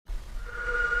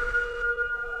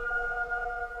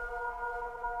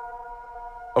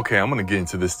Okay, I'm going to get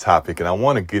into this topic, and I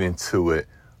want to get into it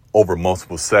over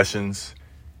multiple sessions,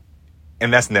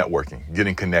 and that's networking,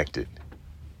 getting connected.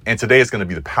 And today is going to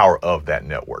be the power of that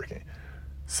networking.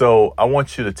 So I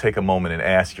want you to take a moment and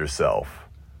ask yourself,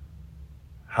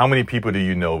 how many people do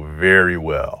you know very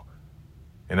well?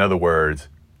 In other words,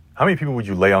 how many people would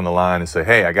you lay on the line and say,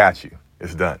 hey, I got you.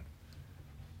 It's done.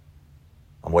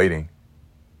 I'm waiting.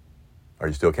 Are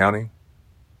you still counting?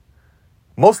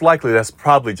 Most likely, that's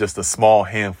probably just a small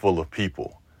handful of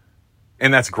people.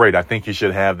 And that's great. I think you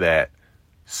should have that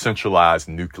centralized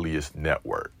nucleus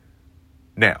network.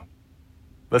 Now,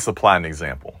 let's apply an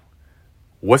example.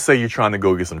 Let's say you're trying to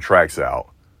go get some tracks out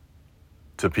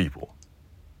to people.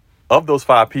 Of those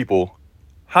 5 people,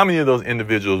 how many of those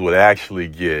individuals would actually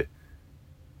get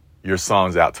your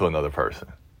songs out to another person?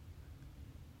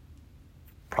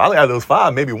 Probably out of those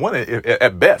 5, maybe one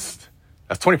at best.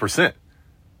 That's 20%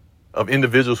 of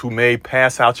individuals who may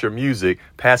pass out your music,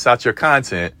 pass out your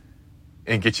content,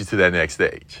 and get you to that next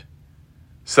stage.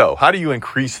 So how do you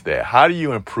increase that? How do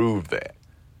you improve that?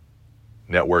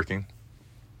 Networking.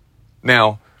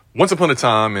 Now, once upon a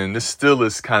time, and this still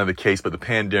is kind of the case, but the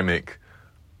pandemic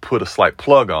put a slight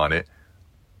plug on it,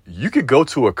 you could go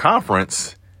to a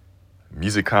conference,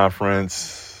 music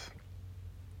conference,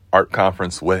 art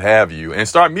conference, what have you, and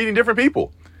start meeting different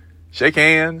people. Shake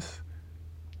hands,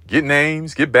 get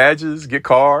names, get badges, get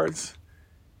cards,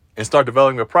 and start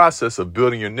developing a process of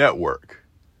building your network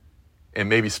and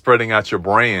maybe spreading out your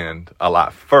brand a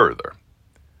lot further.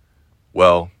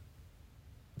 Well,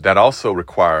 that also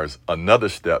requires another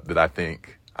step that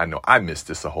I know I missed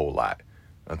this a whole lot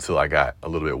until I got a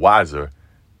little bit wiser.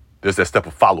 There's that step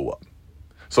of follow-up.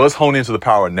 So let's hone into the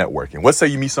power of networking. Let's say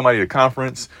you meet somebody at a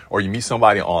conference or you meet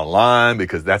somebody online,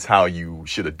 because that's how you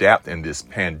should adapt in this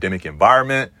pandemic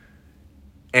environment.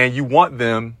 And you want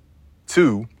them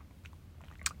to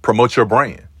promote your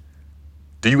brand.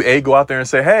 Do you go out there and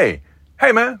say, hey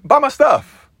man, buy my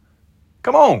stuff.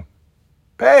 Come on,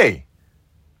 pay.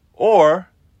 Or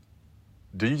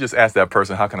do you just ask that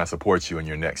person, how can I support you in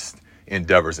your next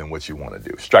endeavors and what you want to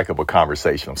do? Strike up a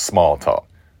conversation of small talk.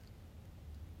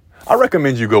 I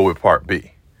recommend you go with part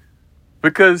B,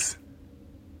 because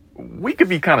we could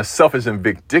be kind of selfish and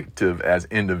vindictive as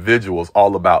individuals,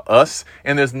 all about us.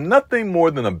 And there's nothing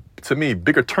more than to me,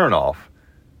 bigger turnoff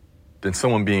than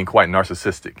someone being quite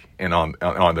narcissistic and on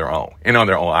their own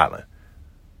island.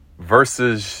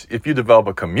 Versus if you develop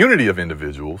a community of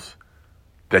individuals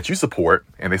that you support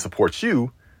and they support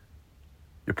you,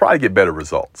 you'll probably get better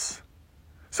results.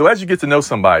 So as you get to know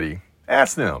somebody,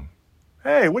 ask them,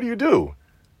 hey, what do you do?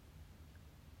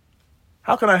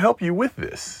 How can I help you with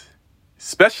this?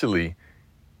 Especially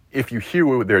if you hear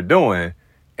what they're doing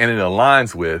and it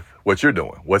aligns with what you're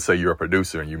doing. Let's say you're a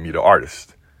producer and you meet an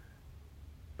artist.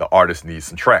 The artist needs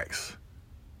some tracks.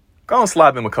 Go and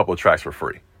slide them a couple of tracks for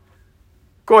free.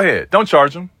 Go ahead. Don't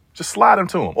charge them. Just slide them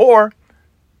to them. Or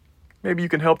maybe you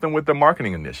can help them with their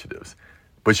marketing initiatives.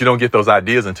 But you don't get those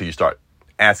ideas until you start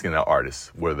asking the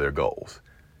artists what are their goals.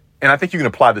 And I think you can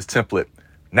apply this template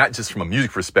not just from a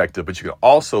music perspective, but you can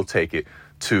also take it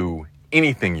to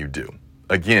anything you do.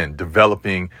 Again,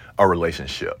 developing a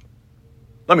relationship.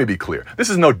 Let me be clear. This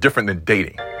is no different than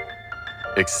dating,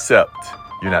 except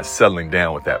you're not settling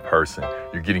down with that person.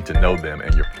 You're getting to know them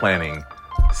and you're planting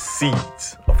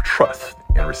seeds of trust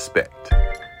and respect.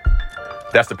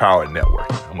 That's the power of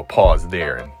networking. I'm going to pause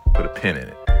there and put a pin in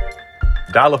it.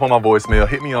 Dial up on my voicemail.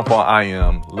 Hit me up on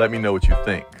IM. Let me know what you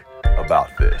think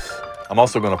about this. I'm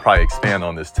also going to probably expand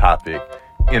on this topic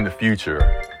in the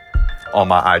future on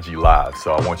my IG Live,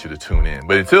 so I want you to tune in.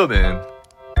 But until then,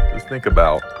 just think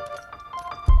about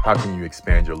how can you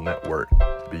expand your network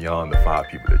beyond the 5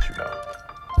 people that you know.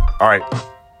 All right.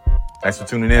 Thanks for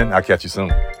tuning in. I'll catch you soon.